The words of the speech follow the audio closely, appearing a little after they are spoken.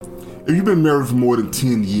if you've been married for more than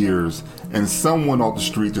 10 years and someone off the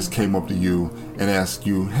street just came up to you and asked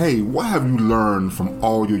you, hey, what have you learned from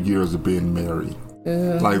all your years of being married?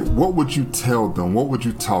 Like, what would you tell them? What would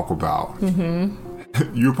you talk about?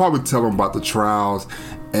 You'll probably tell them about the trials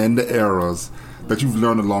and the errors that you've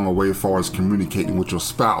learned along the way as far as communicating with your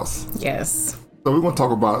spouse. Yes. So we're going to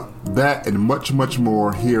talk about that and much, much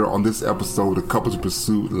more here on this episode of Couples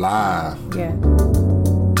Pursuit Live. Yeah.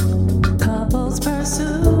 Couples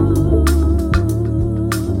Pursuit.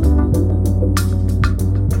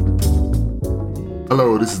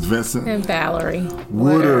 Hello, this is Vincent. And Valerie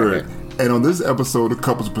Woodard. And on this episode of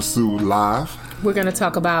Couples Pursuit Live, we're going to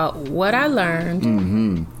talk about what I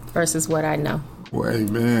learned versus what I know. Well,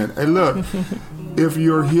 amen. Hey, look, if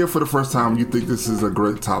you're here for the first time, you think this is a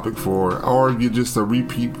great topic or you're just a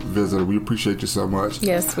repeat visitor, we appreciate you so much.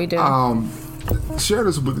 Yes, we do. Share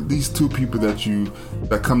this with these two people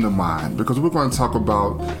that come to mind, because we're going to talk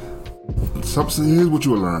about something. Here's what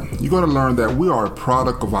you will learn. You're going to learn that we are a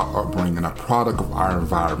product of our upbringing, a product of our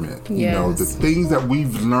environment. Yes. You know, the things that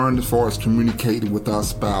we've learned as far as communicating with our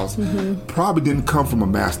spouse probably didn't come from a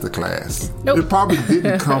master class. Nope. It probably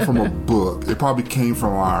didn't come from a book. It probably came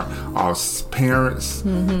from our parents,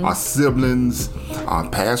 our siblings, our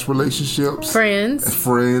past relationships, Friends.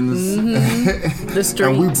 The streets.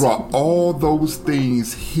 And we brought all those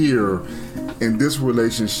things here in this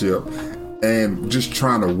relationship and just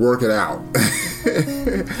trying to work it out.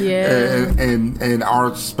 Yeah. And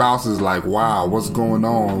our spouse is like, wow, what's going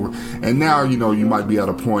on? And now, you know, you might be at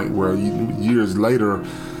a point where years later,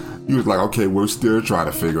 you was like, okay, we're still trying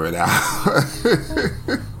to figure it out.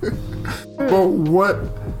 But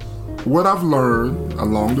what I've learned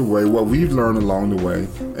along the way, what we've learned along the way,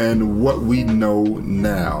 and what we know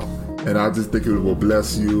now, and I just think it will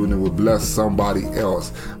bless you and it will bless somebody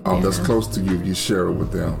else that's close to you if you share it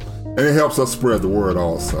with them. And it helps us spread the word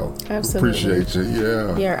also. Absolutely. Appreciate you.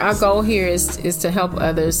 Yeah. Yeah. Our goal here is to help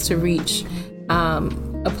others to reach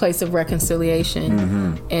a place of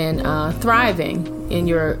reconciliation and thriving in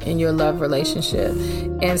your love relationship.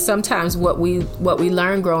 And sometimes what we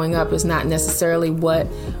learn growing up is not necessarily what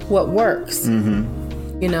works.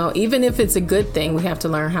 You know, even if it's a good thing, we have to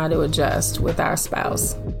learn how to adjust with our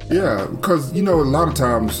spouse. Yeah, because you know, a lot of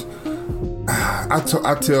times I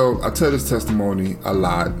tell this testimony a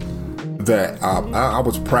lot. That I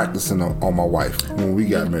was practicing on my wife when we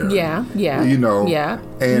got married. Yeah. You know. Yeah.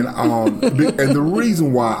 And and the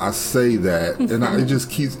reason why I say that, and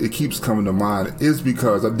it keeps coming to mind, is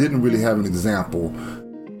because I didn't really have an example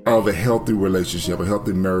of a healthy relationship, a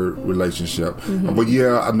healthy married relationship. But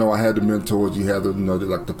yeah, I know I had the mentors, you had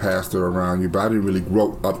the pastor around you, but I didn't really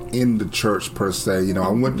grow up in the church per se. You know, I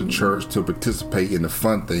went to church to participate in the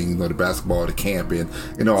fun things, the basketball, the camping,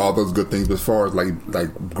 all those good things. But as far as like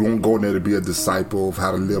going there to be a disciple of how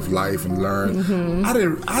to live life and learn, I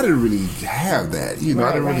didn't really have that. I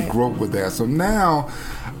didn't really grow up with that. So now,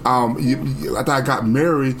 after I got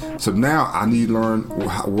married, so now I need to learn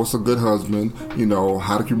what's a good husband,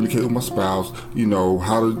 how to communicate with my spouse,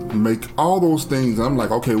 how to make all those things. And I'm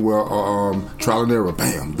like, okay, well, trial and error,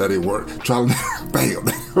 bam, that didn't work. Trial and error, bam,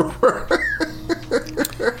 that didn't work.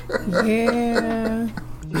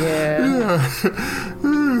 Yeah.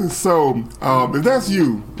 So, if that's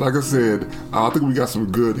you, like I said, I think we got some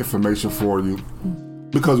good information for you.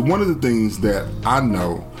 Because one of the things that I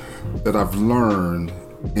know that I've learned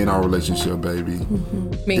in our relationship, baby,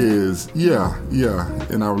 is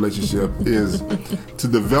in our relationship is to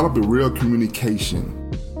develop a real communication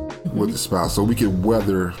with the spouse, so we can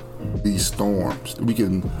weather these storms, we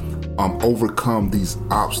can overcome these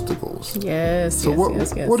obstacles. Yes. So what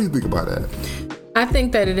do you think about that? I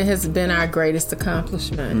think that it has been our greatest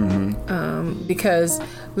accomplishment, because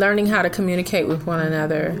learning how to communicate with one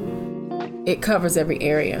another, it covers every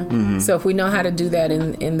area. So if we know how to do that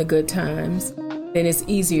in the good times, then it's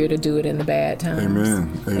easier to do it in the bad times.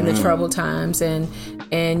 Amen. In the troubled times.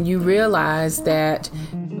 And you realize that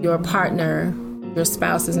your partner, your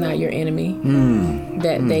spouse, is not your enemy.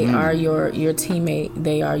 That they are your teammate.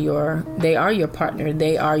 They are your partner.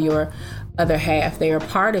 They are your other half. They are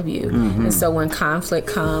part of you. And so when conflict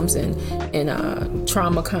comes and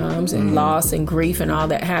trauma comes and loss and grief and all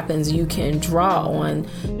that happens, you can draw on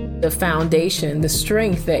the foundation, the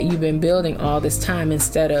strength that you've been building all this time,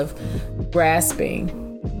 instead of grasping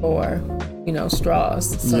for,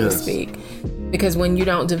 straws, so to speak. Because when you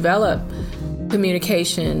don't develop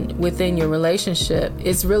communication within your relationship,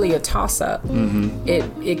 it's really a toss-up.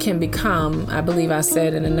 It can become, I believe I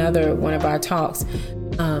said in another one of our talks,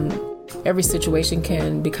 every situation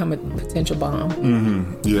can become a potential bomb.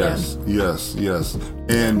 Yes.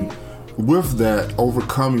 And with that,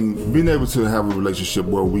 overcoming, being able to have a relationship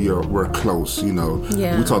where we're close, you know.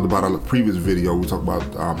 Yeah. We talked about our previous video, we talked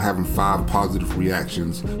about having 5 positive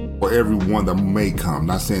reactions for everyone that may come.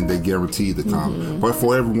 Not saying they guarantee to come, but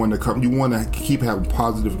for everyone that come, you want to keep having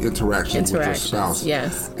positive interactions with your spouse.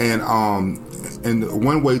 Yes. And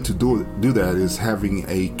one way to do that is having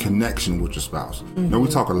a connection with your spouse. Now, we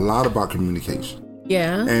talk a lot about communication.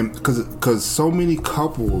 Yeah. And because so many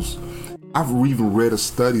couples, I've even read a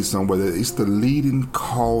study somewhere that it's the leading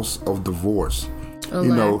cause of divorce.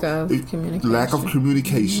 Lack of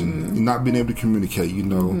communication, not being able to communicate. You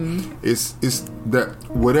know, it's that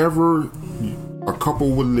whatever a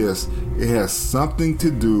couple would list, it has something to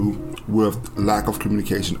do with lack of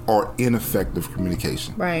communication or ineffective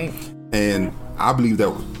communication. Right. And I believe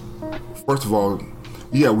that, first of all,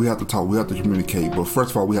 yeah, we have to talk, we have to communicate, but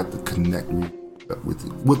first of all, we have to connect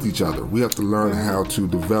with each other. We have to learn how to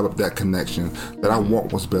develop that connection, that I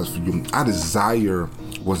want what's best for you. I desire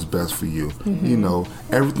what's best for you. You know,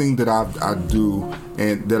 everything that I do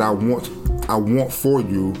and that I want for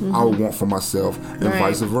you, I would want for myself, and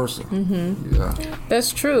vice versa. Yeah,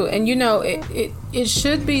 that's true. And you know, it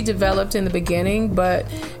should be developed in the beginning, but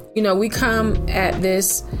you know, we come at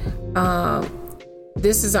this.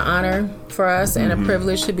 This is an honor for us and a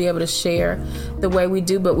privilege to be able to share the way we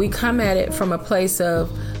do, but we come at it from a place of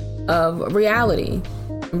reality.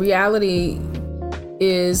 Reality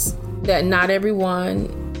is that not everyone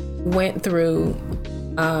went through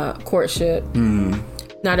courtship.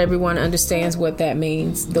 Not everyone understands what that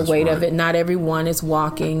means, the weight of it. Not everyone is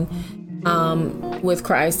walking with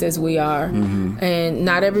Christ as we are. And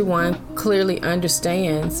not everyone clearly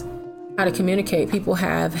understands how to communicate. People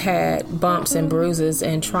have had bumps and bruises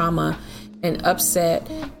and trauma and upset,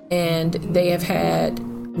 and they have had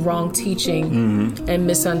wrong teaching and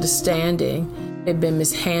misunderstanding. They've been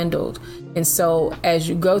mishandled. And so as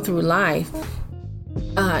you go through life,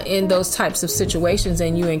 in those types of situations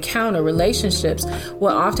and you encounter relationships,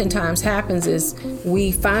 what oftentimes happens is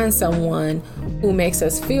we find someone who makes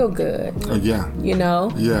us feel good. You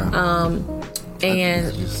know?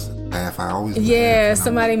 And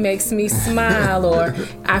somebody makes me smile, or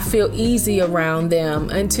I feel easy around them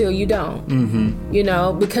until you don't. You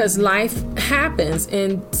know, because life happens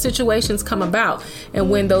and situations come about, and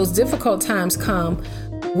when those difficult times come,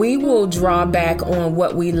 we will draw back on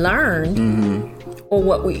what we learned, or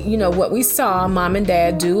what we saw mom and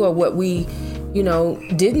dad do, or what we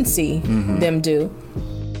didn't see them do.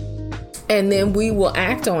 And then we will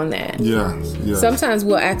act on that. Sometimes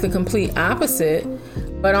we'll act the complete opposite,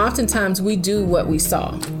 but oftentimes we do what we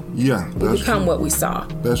saw. We become what we saw.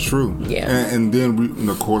 That's true. And then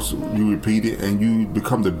of course you repeat it, and you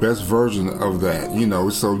become the best version of that. You know,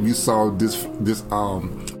 so you saw this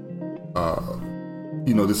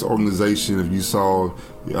organization. If you saw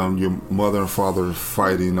your mother and father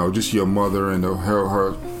fighting, or just your mother and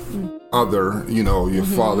her other, your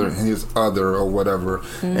father and his other, or whatever,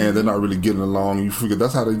 and they're not really getting along, you figure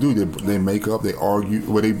that's how they do. They make up, they argue,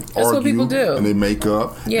 that's what people do. And they make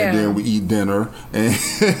up, and then we eat dinner, and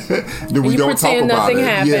then we don't talk about it.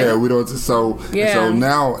 Happened. We don't. So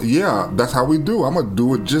now, that's how we do. I'm gonna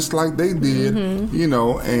do it just like they did,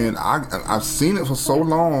 and I've seen it for so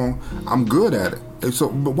long. I'm good at it. So,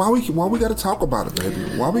 but why we got to talk about it, baby?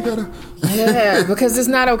 Why we got to? Because it's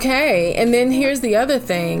not okay. And then here's the other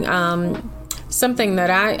thing. Something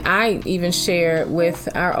that I even share with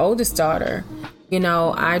our oldest daughter.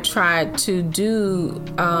 I tried to do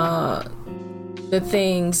the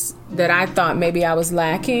things that I thought maybe I was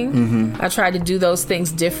lacking. I tried to do those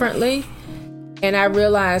things differently, and I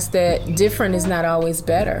realized that different is not always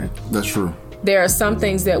better. That's true. There are some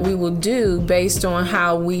things that we will do based on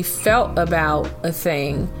how we felt about a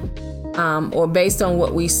thing, or based on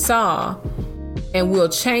what we saw, and we'll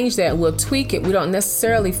change that, we'll tweak it. We don't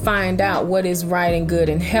necessarily find out what is right and good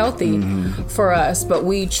and healthy for us, but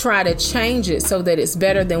we try to change it so that it's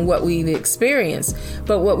better than what we've experienced.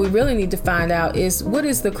 But what we really need to find out is what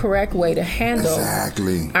is the correct way to handle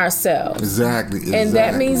ourselves. Exactly. And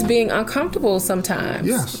that means being uncomfortable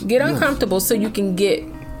sometimes. Get uncomfortable so you can get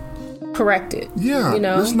corrected.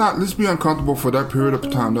 Let's be uncomfortable for that period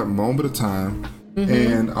of time, that moment of time,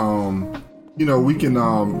 and we can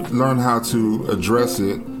learn how to address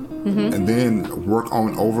it, and then work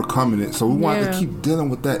on overcoming it. So we want to keep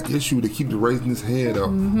dealing with that issue, to keep raising his head up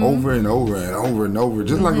over and over and over and over,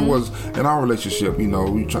 just like it was in our relationship. We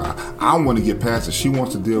try. I want to get past it. She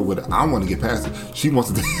wants to deal with it. I want to get past it. She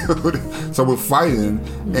wants to deal with it. So we're fighting,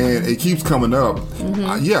 and it keeps coming up.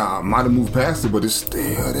 I might have moved past it, but it's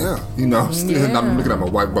still there. Still. I'm looking at my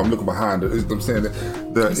wife, but I'm looking behind her. I'm saying that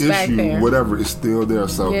the issue, whatever, is still there.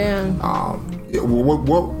 So Yeah, well,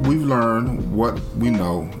 what we've learned, what we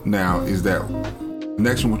know now is that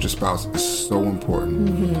connection with your spouse is so important.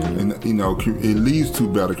 And, it leads to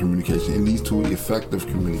better communication. It leads to effective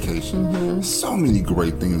communication. So many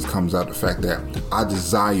great things comes out of the fact that I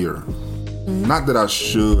desire, not that I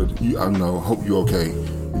should, hope you're okay.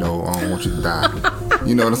 I don't want you to die.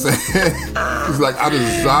 You know what I'm saying? It's like I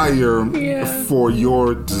desire for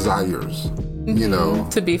your desires.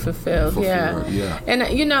 To be fulfilled. Yeah. And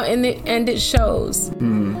and it shows.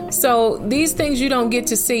 So these things you don't get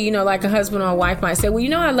to see, like a husband or a wife might say,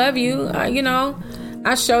 well, I love you.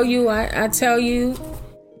 I show you, I tell you,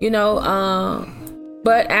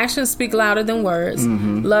 but actions speak louder than words.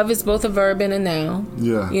 Love is both a verb and a noun.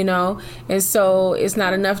 Yeah. And so it's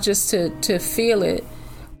not enough just to feel it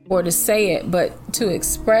or to say it, but to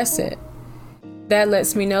express it. That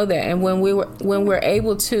lets me know that. And when we're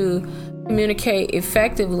able to communicate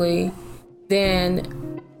effectively,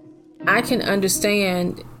 then I can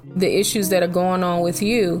understand the issues that are going on with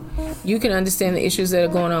you. You can understand the issues that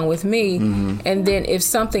are going on with me. And then if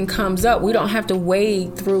something comes up, we don't have to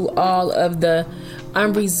wade through all of the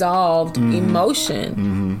unresolved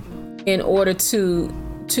emotion in order to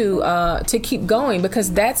keep going,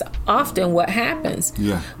 because that's often what happens.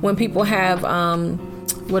 When people have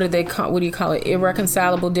what do you call it,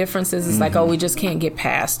 irreconcilable differences. It's like, we just can't get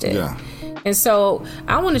past it. And so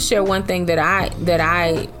I want to share one thing that I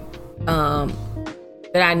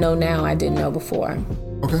know now I didn't know before.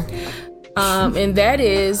 Okay. And that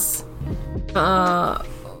is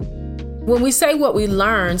when we say what we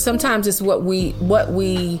learn, sometimes it's what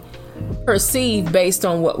we perceive based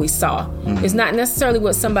on what we saw. It's not necessarily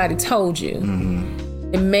what somebody told you.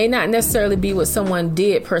 It may not necessarily be what someone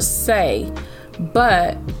did per se,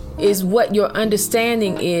 but is what your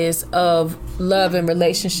understanding is of love and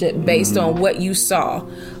relationship based on what you saw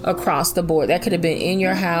across the board. That could have been in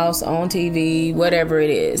your house, on TV, whatever it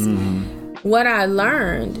is. What I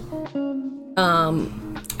learned,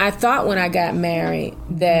 I thought when I got married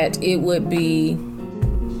that it would be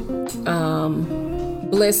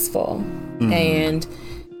blissful and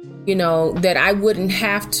that I wouldn't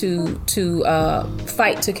have to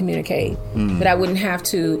fight to communicate, that I wouldn't have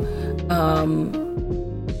to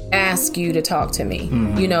ask you to talk to me,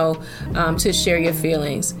 to share your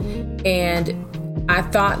feelings. And I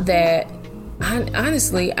thought that,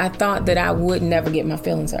 honestly, I thought that I would never get my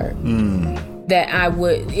feelings hurt. That I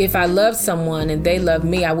would, if I loved someone and they loved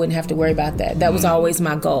me, I wouldn't have to worry about that. That was always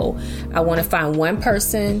my goal. I want to find one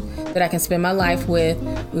person that I can spend my life with.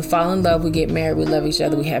 We fall in love, we get married, we love each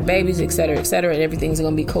other, we have babies, et cetera, and everything's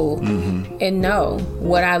going to be cool. And no,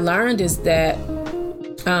 what I learned is that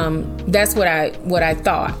that's what I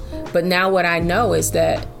thought. But now what I know is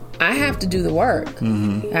that I have to do the work.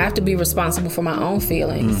 I have to be responsible for my own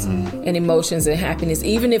feelings and emotions and happiness.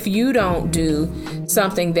 Even if you don't do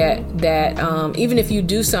something that even if you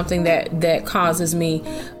do something that causes me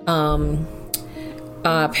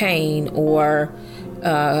pain or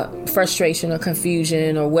frustration or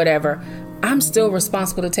confusion or whatever, I'm still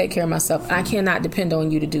responsible to take care of myself. I cannot depend on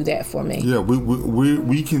you to do that for me. Yeah,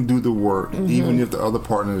 we can do the work even if the other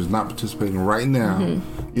partner is not participating right now.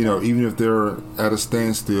 Even if they're at a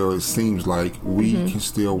standstill, it seems like we can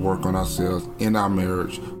still work on ourselves in our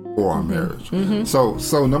marriage or our marriage.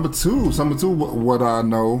 So number two, what I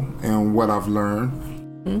know and what I've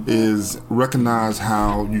learned is recognize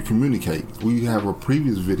how you communicate. We have a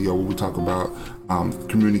previous video where we talk about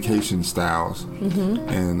communication styles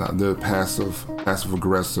and they're passive,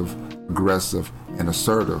 aggressive, and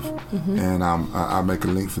assertive. And I'll make a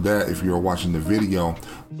link for that if you're watching the video.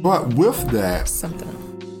 But with that,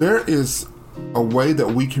 there is a way that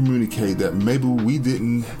we communicate that maybe we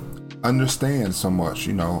didn't understand so much,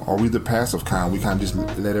 or we the passive kind. We kind of just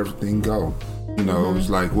let everything go. It's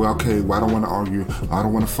like, well, okay, I don't want to argue. I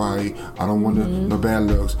don't want to fight. I don't want no bad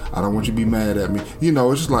looks. I don't want you to be mad at me.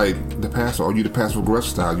 It's just like the passive. Are you the passive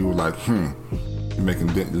aggressive style? You were like, you're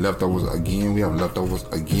making leftovers again. We have leftovers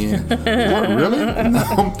again. What, really?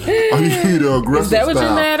 Are you the aggressive style? Is that what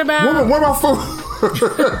you're mad about? What about food?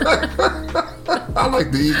 I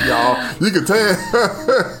like to eat, y'all. You can tell.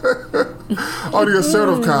 On the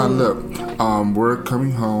assertive kind, look, we're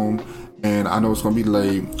coming home. And I know it's going to be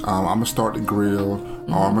late. I'm going to start the grill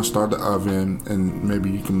or I'm going to start the oven, and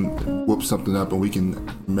maybe you can whip something up and we can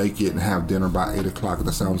make it and have dinner by 8 o'clock.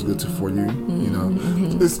 That sounds good for you.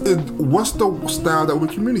 What's the style that we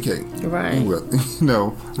communicate with?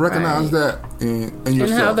 Recognize that in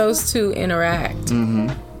yourself. And how those two interact.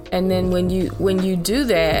 And then when you do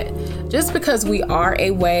that, just because we are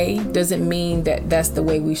a way doesn't mean that that's the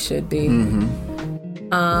way we should be.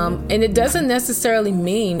 And it doesn't necessarily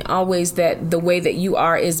mean always that the way that you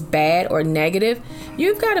are is bad or negative.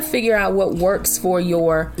 You've got to figure out what works for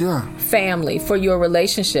your family, for your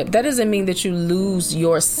relationship. That doesn't mean that you lose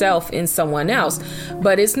yourself in someone else.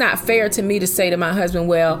 But it's not fair to me to say to my husband,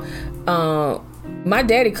 well, my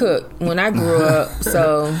daddy cooked when I grew up,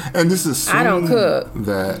 so and this is I don't cook.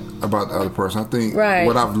 That about the other person. I think right.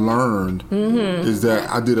 what I've learned is that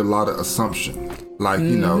I did a lot of assumption. Like,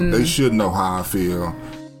 you know, they should know how I feel.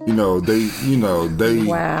 They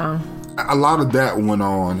wow. A lot of that went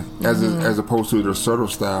on as opposed to the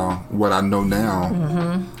assertive style. What I know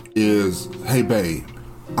now is, hey, babe,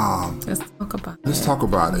 let's talk about it. Let's talk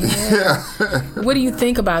about it. Yeah. What do you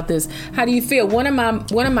think about this? How do you feel? One of my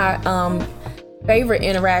favorite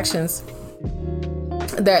interactions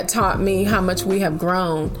that taught me how much we have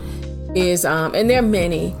grown is, and there are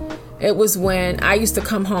many. It was when I used to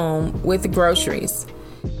come home with the groceries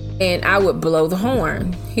and I would blow the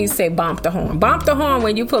horn. He'd say, bump the horn. Bump the horn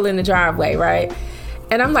when you pull in the driveway, right?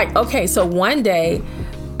 And I'm like, okay, so one day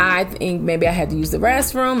I think maybe I had to use the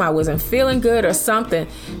restroom. I wasn't feeling good or something.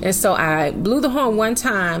 And so I blew the horn one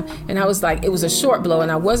time and I was like, it was a short blow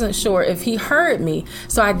and I wasn't sure if he heard me.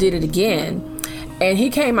 So I did it again. And he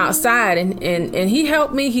came outside and he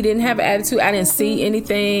helped me. He didn't have an attitude. I didn't see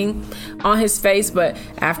anything on his face. But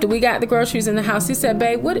after we got the groceries in the house, he said,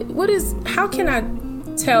 babe, how can I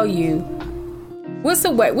tell you? What's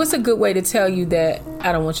a good way to tell you that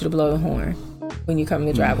I don't want you to blow the horn when you come in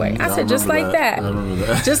the driveway? I said, just like that. I remember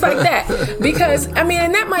that. Just like that. Because, I mean,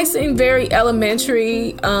 and that might seem very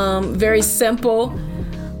elementary, very simple,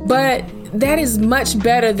 but that is much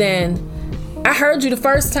better than, I heard you the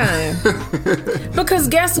first time. Because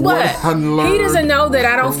guess what? He doesn't know that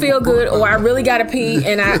I don't feel good or I really got to pee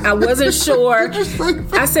and I wasn't sure.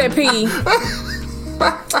 I said pee.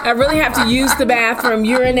 I really have to use the bathroom,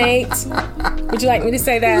 urinate. Would you like me to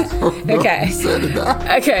say that? Okay.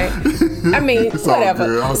 Okay. I mean,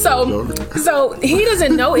 whatever. So he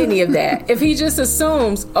doesn't know any of that. If he just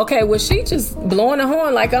assumes, okay, well, she just blowing the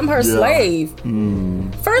horn like I'm her slave.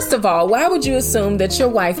 First of all, why would you assume that your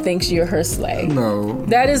wife thinks you're her slave? No.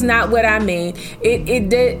 That is not what I mean.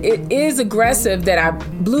 It is aggressive that I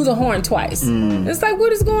blew the horn twice. It's like,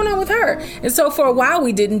 what is going on with her? And so for a while,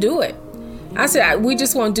 we didn't do it. I said, we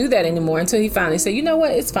just won't do that anymore until he finally said, you know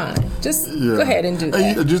what, it's fine. Just go ahead and do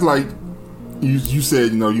that. And just like you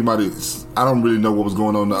said, you might have, I don't really know what was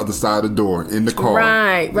going on the other side of the door in the car.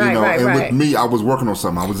 Right. And with me, I was working on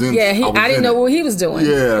something. I was in. Yeah, I didn't know what he was doing.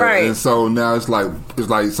 Yeah, right. And so now it's like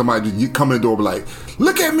somebody just come in the door, be like,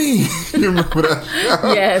 look at me. You remember that?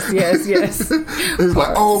 Yes. It's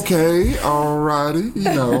like, okay, alrighty,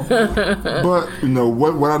 But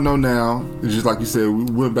what I know now is just like you said, we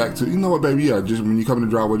went back to, you know what, baby, just when you come in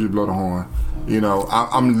the driveway, just blow the horn.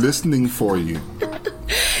 I'm listening for you.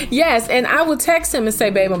 Yes, and I would text him and say,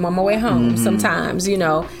 babe, I'm on my way home sometimes,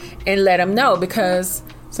 and let him know, because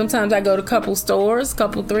sometimes I go to couple stores,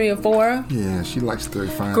 3 or 4. Yeah, she likes to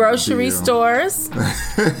find grocery stores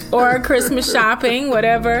or Christmas shopping,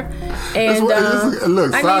 whatever. And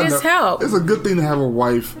look, I need his help. It's a good thing to have a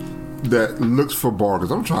wife that looks for bargains.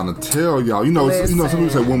 I'm trying to tell y'all. Some people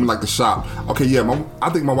say women like to shop. Okay, yeah, I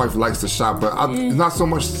think my wife likes to shop, but it's not so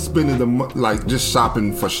much spending just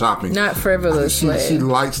shopping for shopping. Not frivolously. She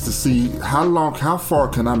likes to see how far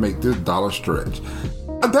can I make this dollar stretch.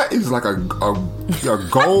 That is like a goal.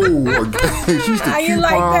 She used to how you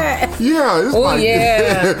like that? Yeah, it's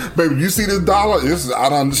yeah. Baby, you see this dollar? It's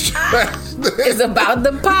out on the stretch. It's about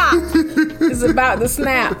the pop. It's about the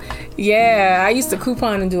snap. Yeah, I used to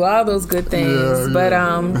coupon and do all those good things. But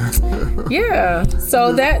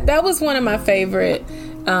So that was one of my favorite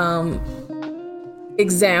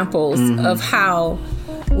examples of how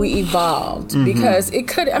we evolved, because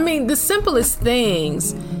the simplest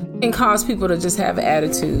things can cause people to just have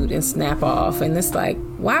attitude and snap off, and it's like,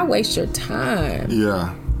 why waste your time?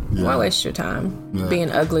 Yeah. Why waste your time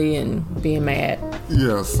being ugly and being mad?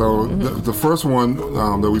 Yeah, so the first one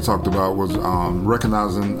that we talked about was developing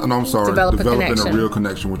a real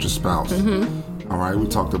connection with your spouse. All right, we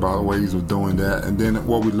talked about ways of doing that, and then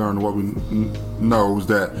what we learned, what we know is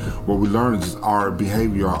that what we learned is our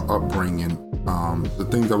behavior, our upbringing, the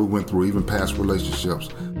things that we went through, even past relationships,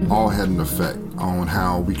 all had an effect on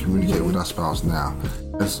how we communicate with our spouse now.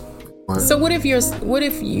 So what if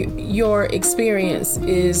your experience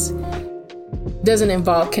doesn't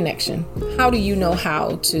involve connection? How do you know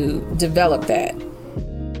how to develop that?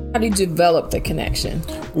 How do you develop the connection?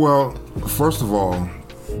 Well, first of all,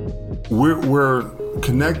 we're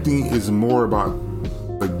connecting is more about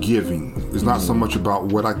the giving. It's not so much about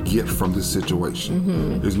what I get from this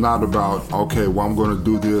situation. It's not about, okay, well, I'm going to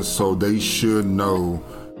do this so they should know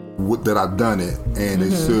that I've done it, and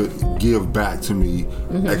they should give back to me,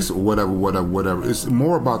 whatever. It's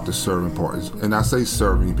more about the serving part. And I say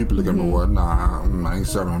serving, people look at me, well, nah, I ain't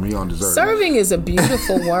serving him. He don't deserve it. Serving is a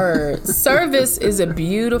beautiful word. Service is a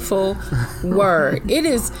beautiful word. It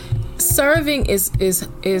is. Serving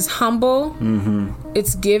is humble.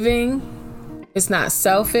 It's giving. It's not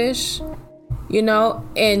selfish.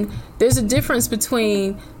 And there's a difference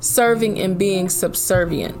between serving and being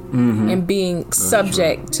subservient and being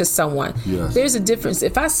subject to someone. Yes. There's a difference.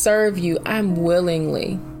 If I serve you, I'm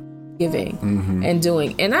willingly giving and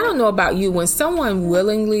doing. And I don't know about you, when someone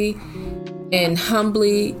willingly and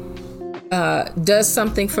humbly does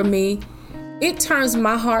something for me, it turns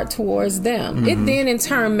my heart towards them. It then in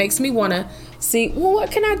turn makes me want to see, well,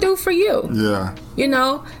 what can I do for you? Yeah.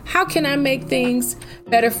 How can I make things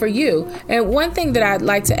better for you? And one thing that I'd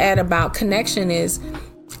like to add about connection is,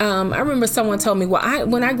 I remember someone told me, well,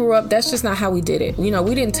 when I grew up, that's just not how we did it. We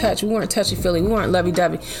didn't touch. We weren't touchy-feely. We weren't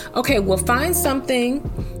lovey-dovey. Okay, well, find something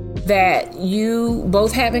that you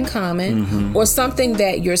both have in common, or something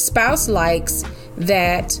that your spouse likes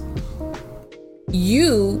that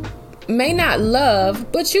you may not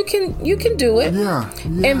love, but you can do it.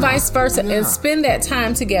 And vice versa, and spend that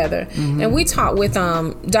time together. And we talked with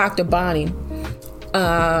Dr. Bonnie.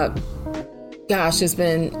 Gosh, it's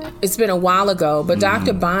been a while ago, but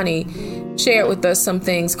Dr. Bonnie shared with us some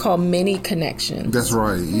things called mini connections. That's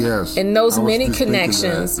right. Yes. And those mini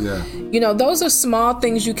connections, those are small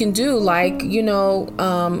things you can do, like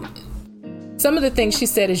some of the things she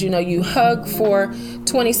said is, you hug for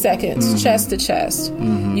 20 seconds, chest to chest.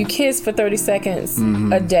 You kiss for 30 seconds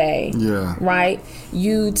a day. Yeah. Right?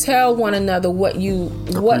 You tell one another what you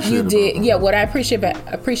did. Yeah, what I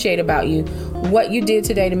appreciate about you. What you did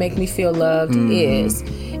today to make me feel loved is.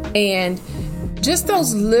 And just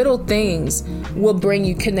those little things will bring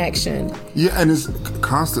you connection. Yeah, and it's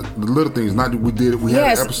constant. The little things. Not that we did it. We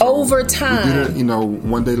had an episode over time. We did it,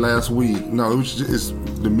 one day last week. No, it's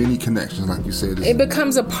the mini connections, like you said. It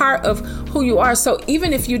becomes a part of who you are. So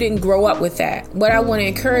even if you didn't grow up with that, what I want to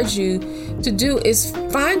encourage you to do is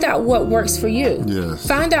find out what works for you. Yes.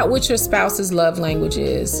 Find out what your spouse's love language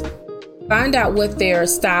is. Find out what their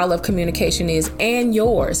style of communication is and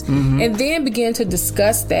yours. And then begin to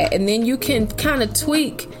discuss that. And then you can kind of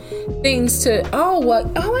tweak things to,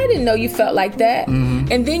 I didn't know you felt like that.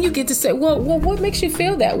 And then you get to say, well, what makes you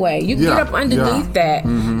feel that way? You get up underneath that.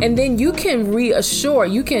 And then you can reassure,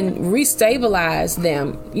 you can restabilize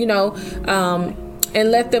them, and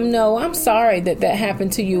let them know, I'm sorry that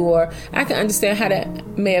happened to you, or I can understand how that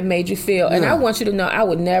may have made you feel. And I want you to know I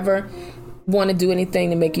would never want to do anything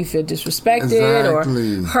to make you feel disrespected or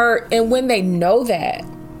hurt. And when they know that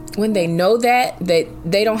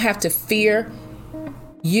they don't have to fear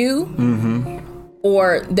you,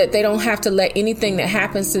 or that they don't have to let anything that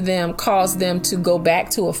happens to them cause them to go back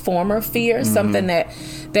to a former fear, something that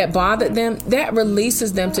bothered them, that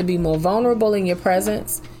releases them to be more vulnerable in your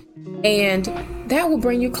presence. And that will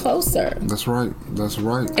bring you closer. That's right.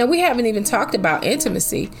 And we haven't even talked about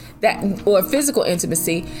intimacy, or physical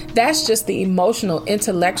intimacy. That's just the emotional,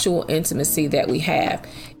 intellectual intimacy that we have.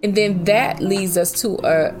 And then that leads us to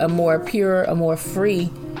a more pure, a more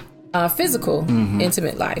free, physical,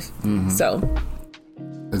 intimate life. So,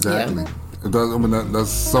 exactly. Yeah. That's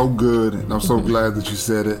so good. And I'm so glad that you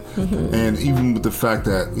said it. And even with the fact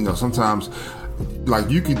that, sometimes, like,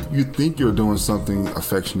 you think you're doing something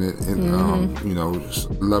affectionate and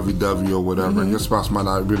lovey-dovey or whatever, and your spouse might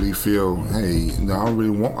not really feel, hey, I don't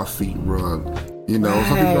really want my feet rubbed. Some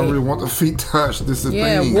people don't really want their feet touched. This is the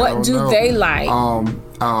thing. What do they like? Don't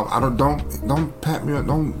pat me up.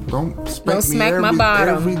 Don't spank me smack my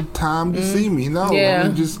bottom every time you see me. No,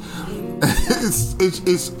 just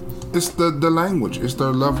it's the language. It's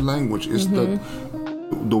their love language. It's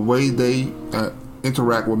the way they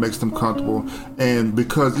interact, what makes them comfortable, and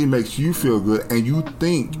because it makes you feel good, and you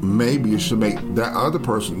think maybe it should make that other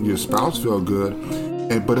person, your spouse, feel good,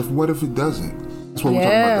 but what if it doesn't? That's what we're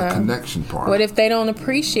talking about, the connection part. What if they don't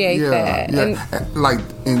appreciate that? Yeah, like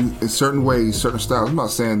in certain ways, certain styles. I'm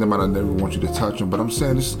not saying they might not never want you to touch them, but I'm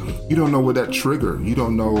saying this: you don't know what that trigger. You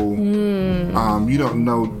don't know. You don't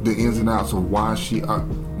know the ins and outs of why she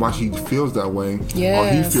feels that way, or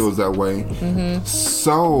he feels that way.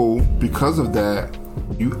 So because of that,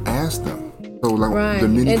 you ask them. So like the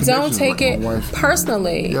mini and don't take like it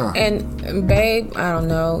personally. Yeah. And babe, I don't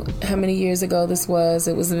know how many years ago this was.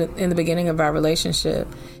 It was in the beginning of our relationship,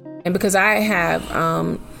 and because I have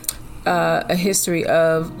a history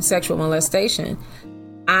of sexual molestation,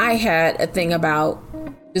 I had a thing about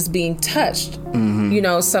just being touched. You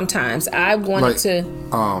know, sometimes I wanted to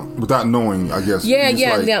without knowing, I guess.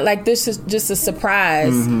 Like this is just a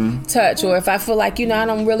surprise touch, or if I feel like, you know, I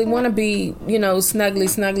don't really want to be, you know,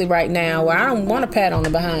 snuggly right now, or I don't want a pat on the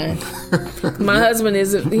behind. My husband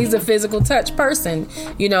he's a physical touch person.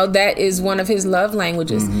 You know, that is one of his love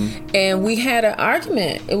languages. And we had an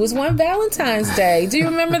argument. It was one Valentine's Day. Do you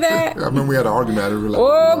remember that? I remember we had an argument.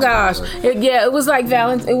 Oh gosh, it was like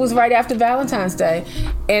it was right after Valentine's Day,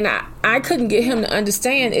 and I couldn't get him to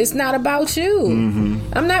understand it's not about you.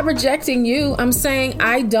 I'm not rejecting you. I'm saying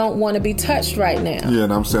I don't want to be touched right now. Yeah,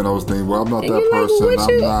 and I'm saying those things. Well, I'm not that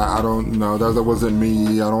person. I don't know. That wasn't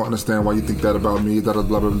me. I don't understand why you think that about me. Blah, blah,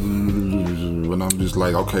 blah, blah. And I'm just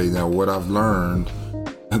like, okay, now what I've learned,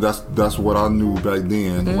 that's what I knew back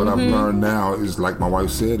then. What I've learned now is, like my wife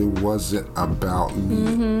said, it wasn't about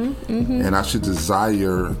me. And I should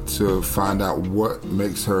desire to find out what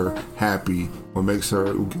makes her happy, what makes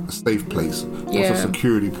her a safe place, what's a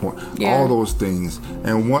security point, all those things.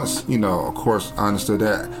 And once, you know, of course, I understood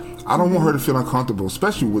that, I don't want her to feel uncomfortable,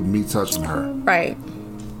 especially with me touching her. Right.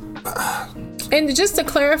 And just to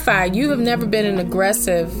clarify, you have never been an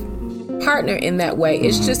aggressive partner in that way.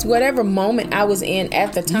 It's just whatever moment I was in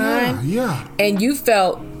at the time. And you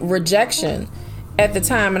felt rejection at the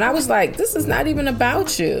time, and I was like, this is not even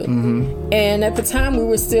about you. And at the time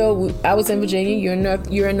I was in Virginia,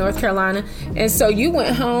 you're in North Carolina, and so you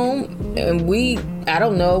went home, and I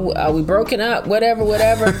don't know, are we broken up, whatever.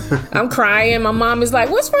 I'm crying. My mom is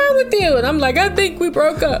like, what's wrong with you? And I'm like, I think we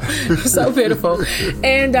broke up. So pitiful.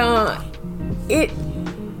 And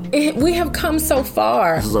we have come so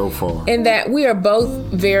far in that we are both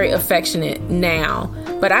very affectionate now,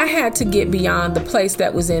 but I had to get beyond the place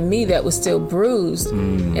that was in me that was still bruised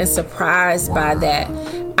and surprised by that.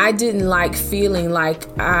 I didn't like feeling like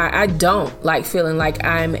I don't like feeling like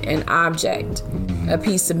I'm an object, a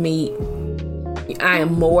piece of meat. I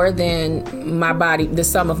am more than my body, the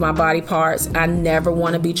sum of my body parts. I never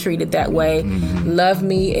want to be treated that way. Love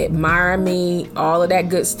me, admire me, all of that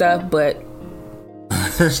good stuff, but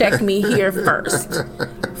check me here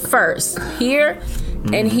first here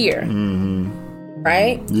and here.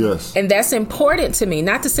 Right? Yes. And that's important to me.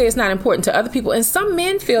 Not to say it's not important to other people. And some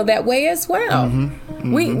men feel that way as well.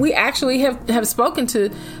 We actually have spoken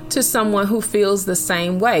to someone who feels the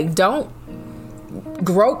same way. Don't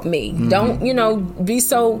grope me. Don't, you know, be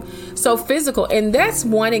so physical. And that's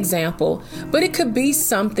one example. But it could be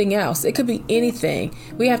something else. It could be anything.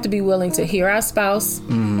 We have to be willing to hear our spouse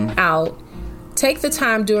out. Take the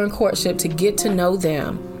time during courtship to get to know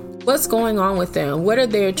them. What's going on with them? What are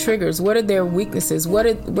their triggers? What are their weaknesses? What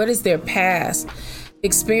is their past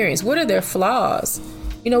experience? What are their flaws?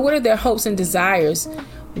 You know, what are their hopes and desires?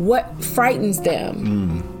 What frightens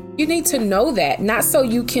them? You need to know that, not so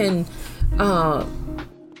you can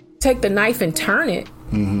take the knife and turn it,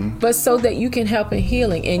 but so that you can help in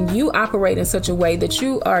healing. And you operate in such a way that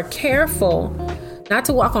you are careful not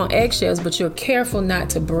to walk on eggshells, but you're careful not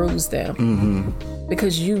to bruise them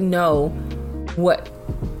because you know what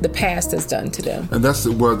the past has done to them. And that's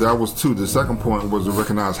well, that was too. The second point was to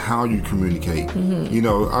recognize how you communicate. You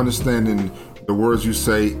know, understanding the words you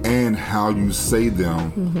say and how you say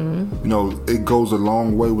them. You know, it goes a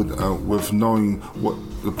long way with knowing what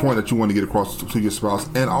the point that you want to get across to your spouse,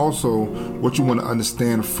 and also what you want to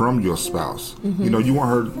understand from your spouse. You know, you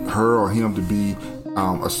want her or him to be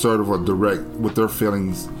assertive or direct with their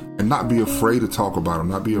feelings, and not be afraid to talk about them,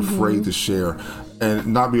 not be afraid to share, and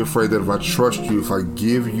not be afraid that if I trust you, if I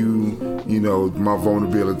give you, you know, my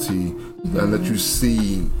vulnerability, and let you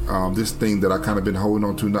see this thing that I kind of been holding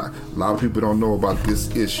on to. Not a lot of people don't know about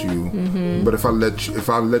this issue, but if I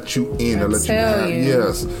let you in, I let you have,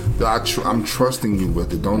 yes, I'm trusting you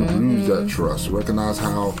with it. Don't abuse that trust. Recognize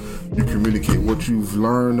how you communicate. What you've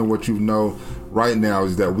learned and what you know right now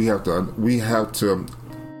is that we have to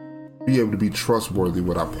be able to be trustworthy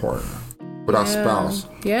with our partner, with our spouse.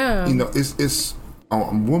 Yeah, you know, it's a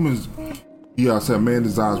woman's. Yeah, I said a man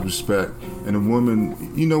desires respect, and a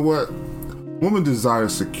woman, you know what? Women desire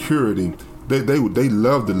security. They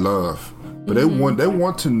love the love, but they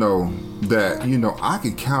want to know that, you know, I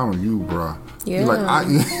can count on you, bruh. Yeah. Like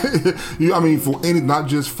I mean, for any, not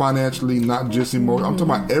just financially, not just emotionally. I'm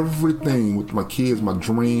talking about everything with my kids, my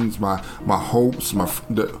dreams, my hopes,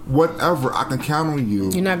 whatever. I can count on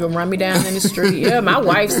you. You're not gonna run me down in the street. Yeah, my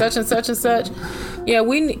wife, such and such and such. Yeah,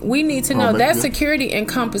 we need to know that security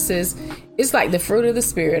encompasses. It's like the fruit of the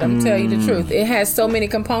Spirit. I'm telling you the truth. It has so many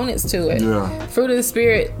components to it. Yeah. Fruit of the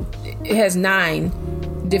Spirit, it has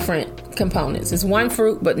 9 different components. It's one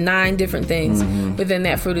fruit, but 9 different things within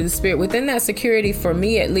that fruit of the Spirit. Within that security, for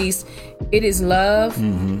me at least, it is love,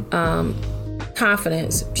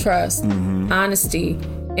 confidence, trust, honesty,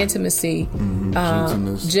 intimacy,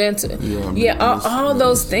 gentle. All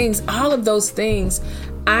those things, all of those things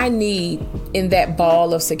I need in that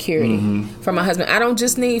ball of security from my husband. I don't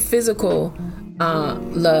just need physical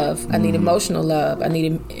love. I need emotional love. I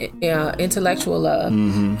need intellectual love.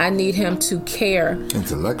 I need him to care.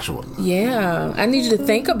 Intellectual love. Yeah. I need you to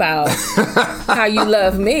think about how you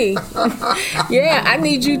love me. Yeah. I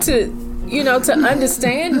need you to, to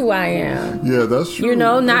understand who I am. Yeah, that's true.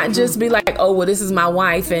 Not just be like, oh, well, this is my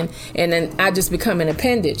wife, and then I just become an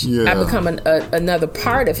appendage. Yeah. I become another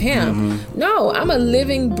part of him. No, I'm a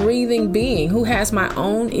living, breathing being who has my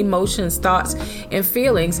own emotions, thoughts, and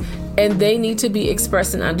feelings, and they need to be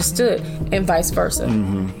expressed and understood, and vice versa.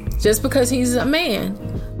 Just because he's a man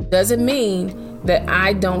doesn't mean that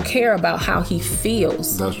I don't care about how he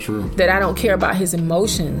feels. That's true. That I don't care about his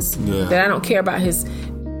emotions. Yeah. That I don't care about his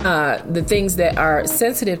the things that are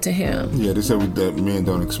sensitive to him. Yeah, they say that men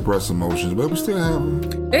don't express emotions, but we still have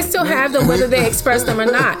them. They still have them, whether they express them or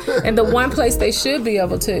not. And the one place they should be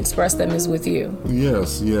able to express them is with you.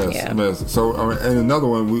 Yes. Yeah. So, and another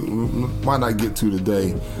one we might not get to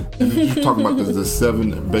today. And you're talking about the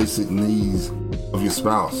 7 basic needs of your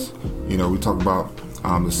spouse. We talk about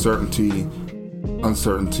the certainty,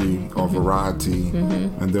 uncertainty, or variety,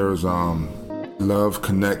 and there's love,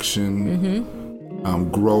 connection.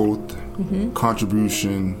 Growth,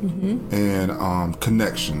 contribution, and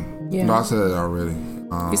connection. Yeah. No, I said that already.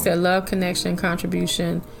 You said love, connection,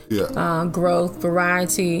 contribution, growth,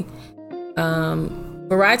 variety.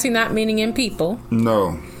 Variety not meaning in people.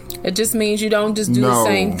 No. It just means you don't just do the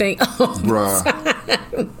same thing.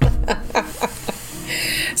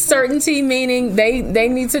 Certainty meaning they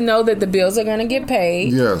need to know that the bills are going to get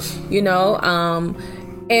paid. Yes.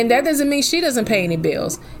 And that doesn't mean she doesn't pay any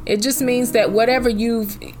bills. It just means that whatever you're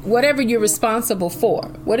responsible for,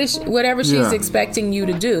 whatever she's expecting you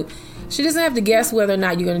to do, she doesn't have to guess whether or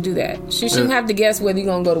not you're going to do that. She shouldn't have to guess whether you're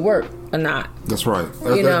going to go to work or not. That's right.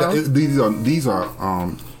 These are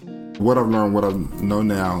what I've learned, what I know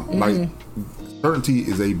now. Like, certainty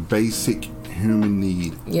is a basic human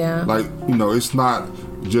need. Yeah. Like, it's not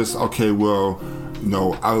just, okay, well,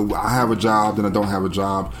 I have a job, then I don't have a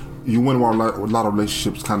job. A lot of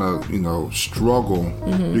relationships kind of struggle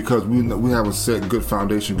because we have a set good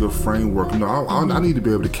foundation, good framework. I need to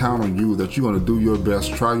be able to count on you that you're going to do your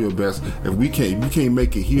best, try your best. If you can't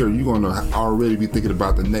make it here, you're going to already be thinking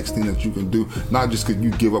about the next thing that you can do. Not just because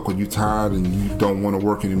you give up because you're tired and you don't want to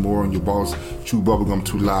work anymore and your boss chew bubblegum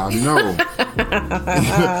too loud.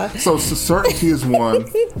 So certainty is one,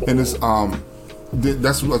 and it's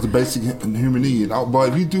that's the basic human need. But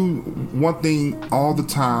if you do one thing all the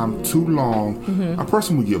time, too long, a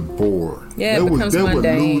person would get bored. Yeah, it becomes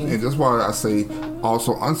mundane. And that's why I say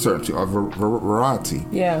also uncertainty or variety.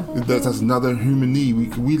 Yeah. That's another human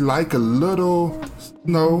need. We like a little,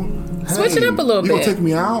 switch it up a little bit. You gonna take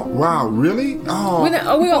me out? Wow, really? Oh, we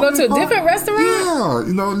gonna go to a different restaurant? Yeah,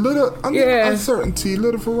 little uncertainty,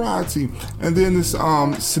 little variety, and then this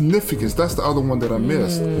significance. That's the other one that I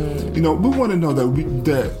missed. We want to know that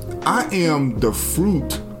I am the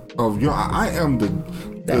fruit of your. I am the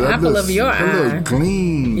apple of your eye. Little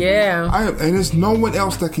gleam. Yeah. And there's no one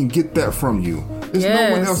else that can get that from you. There's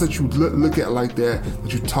no one else that you look at like that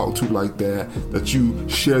you talk to like that you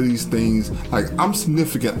share these things. Like, I'm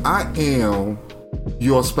significant. I am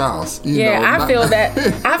your spouse. I feel that.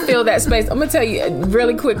 I feel that space. I'm gonna tell you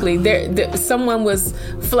really quickly. There someone was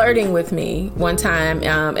flirting with me one time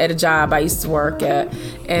at a job I used to work at,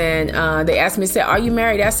 and they asked me, said, "Are you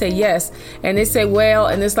married?" I said, "Yes." And they said, "Well,"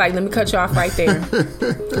 and it's like, let me cut you off right there.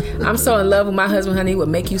 I'm so in love with my husband, honey, it would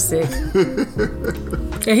make you sick.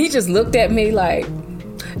 And he just looked at me like,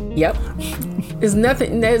 "Yep." There's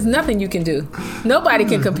nothing you can do. Nobody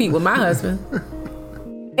can compete with my husband.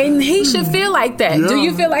 And he should feel like that. Yeah. Do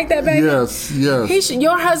you feel like that, baby? Yes.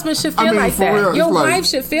 Your husband should feel like that. Real, your wife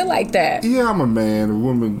should feel like that. Yeah, I'm a man, a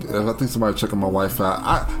woman. If I think somebody checking my wife out,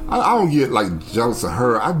 I don't get like jealous of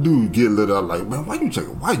her. I do get lit up like, man, why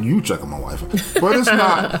you checking my wife out? But it's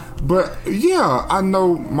not. But yeah, I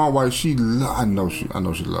know my wife. I know she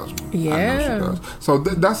loves me. Yeah. I know she does. So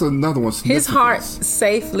that's another one. His heart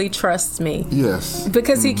safely trusts me. Yes.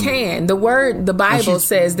 Because he can. The Bible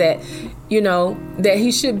says that, that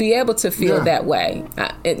he should be able to feel that way.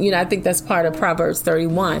 I think that's part of Proverbs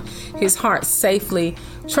 31. His heart safely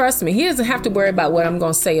trusts me. He doesn't have to worry about what I'm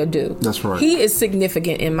going to say or do. That's right. He is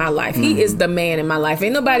significant in my life. He is the man in my life.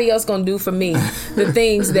 Ain't nobody else going to do for me the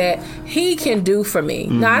things that he can do for me.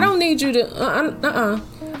 Now, I don't need you to,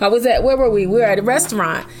 where were we? We were at a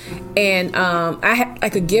restaurant, and I had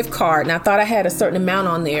like a gift card, and I thought I had a certain amount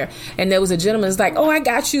on there, and there was a gentleman that's like, oh, I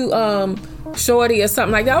got you shorty or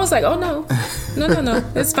something like that. I was like, oh no,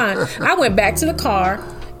 it's fine. I went back to the car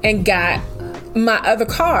and got my other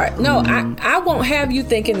card. No, I won't have you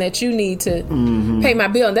thinking that you need to pay my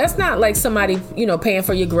bill. And that's not like somebody, paying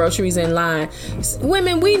for your groceries in line.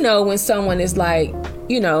 Women, we know when someone is like,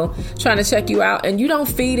 trying to check you out, and you don't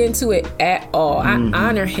feed into it at all. I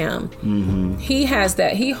honor him. He has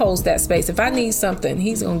that. He holds that space. If I need something,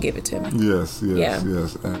 he's going to give it to me. Yes.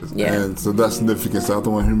 And so that's significance. The other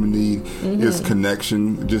one human need is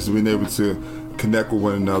connection. Just being able to connect with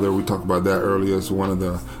one another. We talked about that earlier. It's one of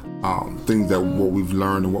the things that what we've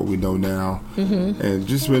learned and what we know now, and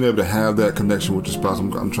just being able to have that connection with your spouse.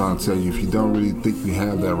 I'm trying to tell you, if you don't really think you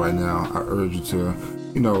have that right now, I urge you to,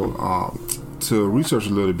 to research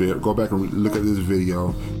a little bit, go back and look at this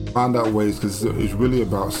video, find out ways, because it's really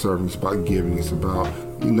about serving, it's about giving, it's about,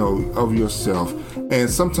 of yourself. And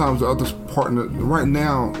sometimes the other partner, right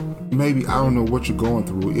now, maybe, I don't know what you're going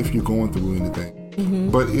through, if you're going through anything.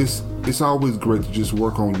 But it's always great to just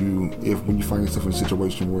work on you when you find yourself in a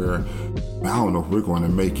situation where, I don't know if we're going to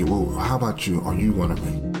make it. Well, how about you? Are you going to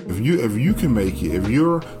make it? If you can make it, if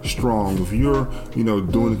you're strong, if you're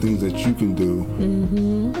doing the things that you can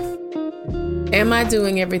do. Am I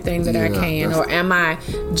doing everything that I can, or am I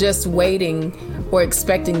just waiting or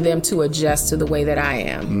expecting them to adjust to the way that I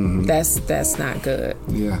am? That's not good.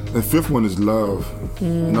 Yeah. The fifth one is love.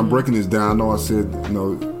 And I'm breaking this down. I know I said,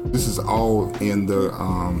 this is all in the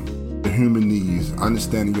human needs,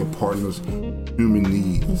 understanding your partner's human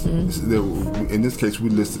needs. In this case, we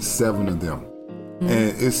listed 7 of them.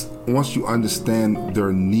 And it's once you understand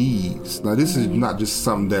their needs. Now, this is not just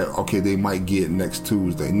something that, okay, they might get next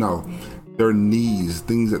Tuesday. No. Their needs,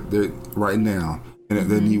 things that they're right now, and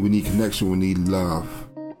they need. We need connection. We need love.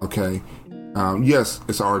 Okay. Yes,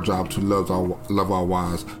 it's our job to love our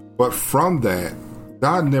wives, but from that,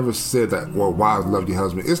 God never said that. Well, wives love your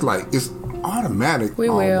husband. It's like it's automatic. We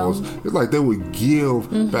almost. will. It's like they would give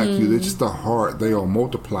back to you. They're just the heart. They are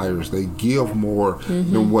multipliers. They give more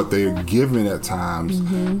than what they're given at times,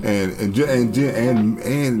 and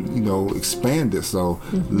expand it. So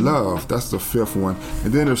love. That's the 5th one,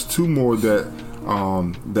 and then there's 2 more that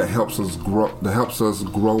helps us grow. That helps us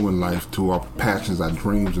grow in life to our passions, our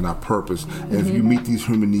dreams, and our purpose. And if you meet these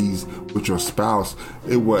human needs with your spouse,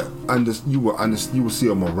 you will see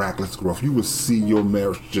a miraculous growth. You will see your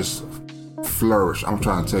marriage just flourish. I'm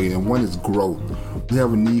trying to tell you. And one is growth. We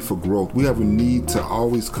have a need for growth. We have a need to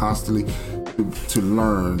always constantly to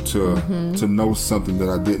learn, to know something that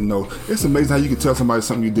I didn't know. It's amazing how you can tell somebody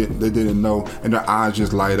something they didn't know, and their eyes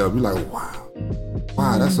just light up. You're like,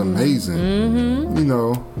 wow, that's amazing.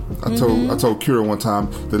 I told Kira one time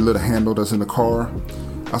the little handle that's in the car.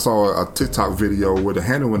 I saw a TikTok video where the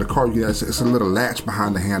handle in the car, it's a little latch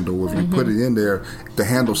behind the handle. If you put it in there, the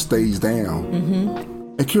handle stays down.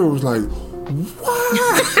 And Kira was like, what?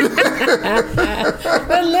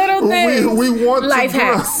 The little things. We want life to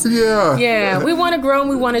grow. hacks. Yeah. We want to grow and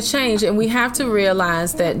we want to change, and we have to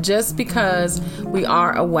realize that just because we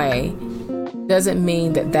are away doesn't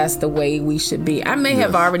mean that that's the way we should be. I may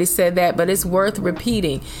have already said that, but it's worth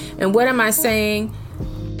repeating. And what am I saying?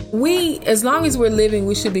 As long as we're living,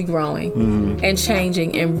 we should be growing and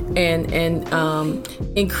changing and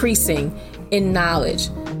increasing in knowledge.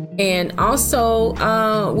 And also,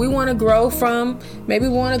 we want to grow from a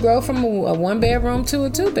 1-bedroom to a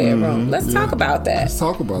 2-bedroom. Let's talk about that. Let's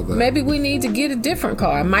talk about that. Maybe we need to get a different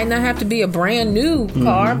car. It might not have to be a brand new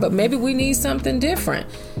car, but maybe we need something different.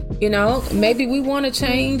 Maybe we want to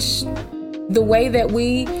change the way that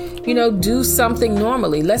we, do something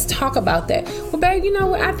normally. Let's talk about that. Well, babe,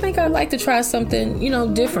 I think I'd like to try something,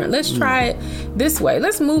 different. Let's try it this way.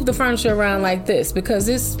 Let's move the furniture around like this because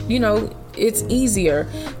it's, it's easier.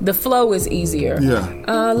 The flow is easier.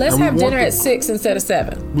 Yeah. Let's have dinner at 6 instead of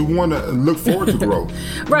 7. We want to look forward to growth.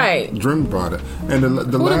 Right. Dream about it. And the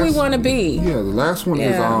Who last, do we want to be? Yeah. The last one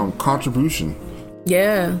is contribution.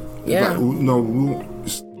 Yeah. Yeah.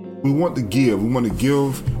 We want to give. We want to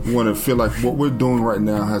give. We want to feel like what we're doing right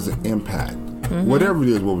now has an impact. Whatever it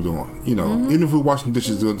is, what we're doing. Even if we're washing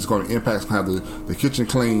dishes, it's going to impact. It's going to have the kitchen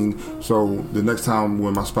clean. So the next time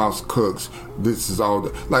when my spouse cooks, this is all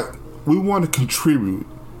we want to contribute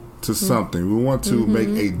to something. We want to make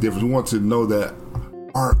a difference. We want to know that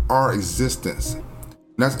our existence.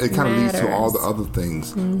 It kind of leads to all the other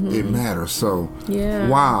things. It matters. So,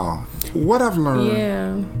 wow, what I've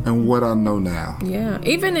learned and what I know now. Yeah,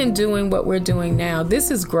 even in doing what we're doing now,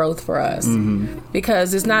 this is growth for us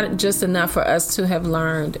because it's not just enough for us to have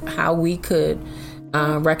learned how we could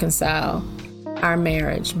reconcile our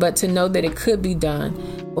marriage, but to know that it could be done.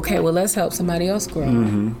 Okay, well, let's help somebody else grow.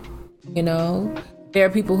 You know, there are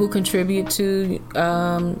people who contribute to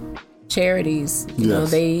charities. You know,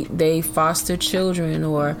 they foster children,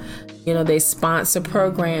 or, you know, they sponsor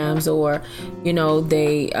programs, or, you know,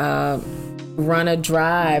 they run a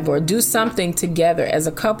drive or do something together as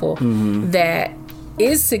a couple that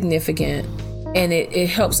is significant, and it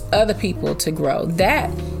helps other people to grow.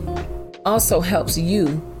 That also helps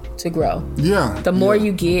you to grow. Yeah. The more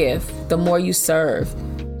you give, the more you serve.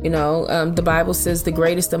 You know, the Bible says the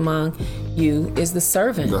greatest among you is the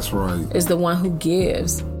servant. That's right. Is the one who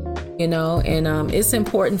gives. You know, and it's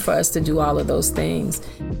important for us to do all of those things.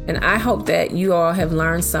 And I hope that you all have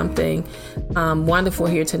learned something wonderful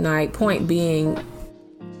here tonight. Point being,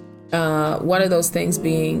 one of those things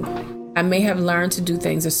being, I may have learned to do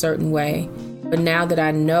things a certain way, but now that I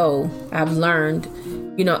know, I've learned,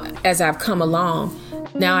 you know, as I've come along,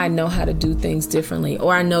 now I know how to do things differently,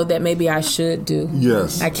 or I know that maybe I should do.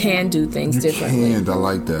 Yes. I can do things differently. I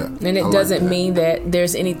like that. And it doesn't mean that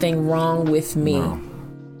there's anything wrong with me. No.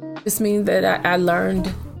 It just means that I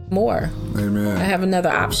learned more. Amen. I have another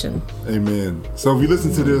option. Amen. So if you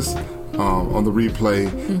listen to this on the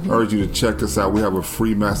replay, I urge you to check us out. We have a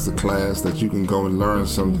free masterclass that you can go and learn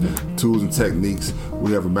some tools and techniques.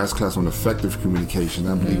 We have a masterclass on effective communication.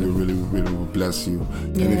 I believe it really, really will bless you.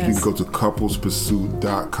 Yes. And if you go to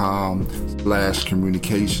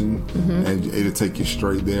couplespursuit.com/communication, and it'll take you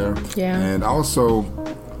straight there. Yeah. And also,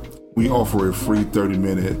 we offer a free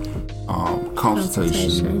 30-minute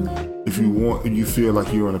consultation. If you want, you feel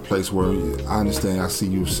like you're in a place where I understand. I see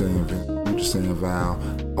you saying, Val,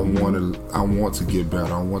 I want to get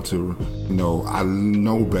better. I want to, you know, I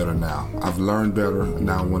know better now. I've learned better.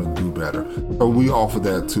 Now I want to do better. So we offer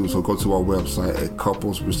that too. So go to our website at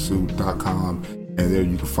couplespursuit.com, and there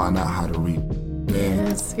you can find out how to read.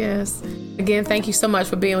 Yes, yes. Again, thank you so much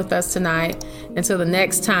for being with us tonight. Until the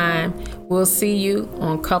next time, we'll see you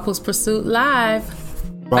on Couples Pursuit Live.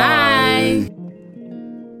 Bye. Bye.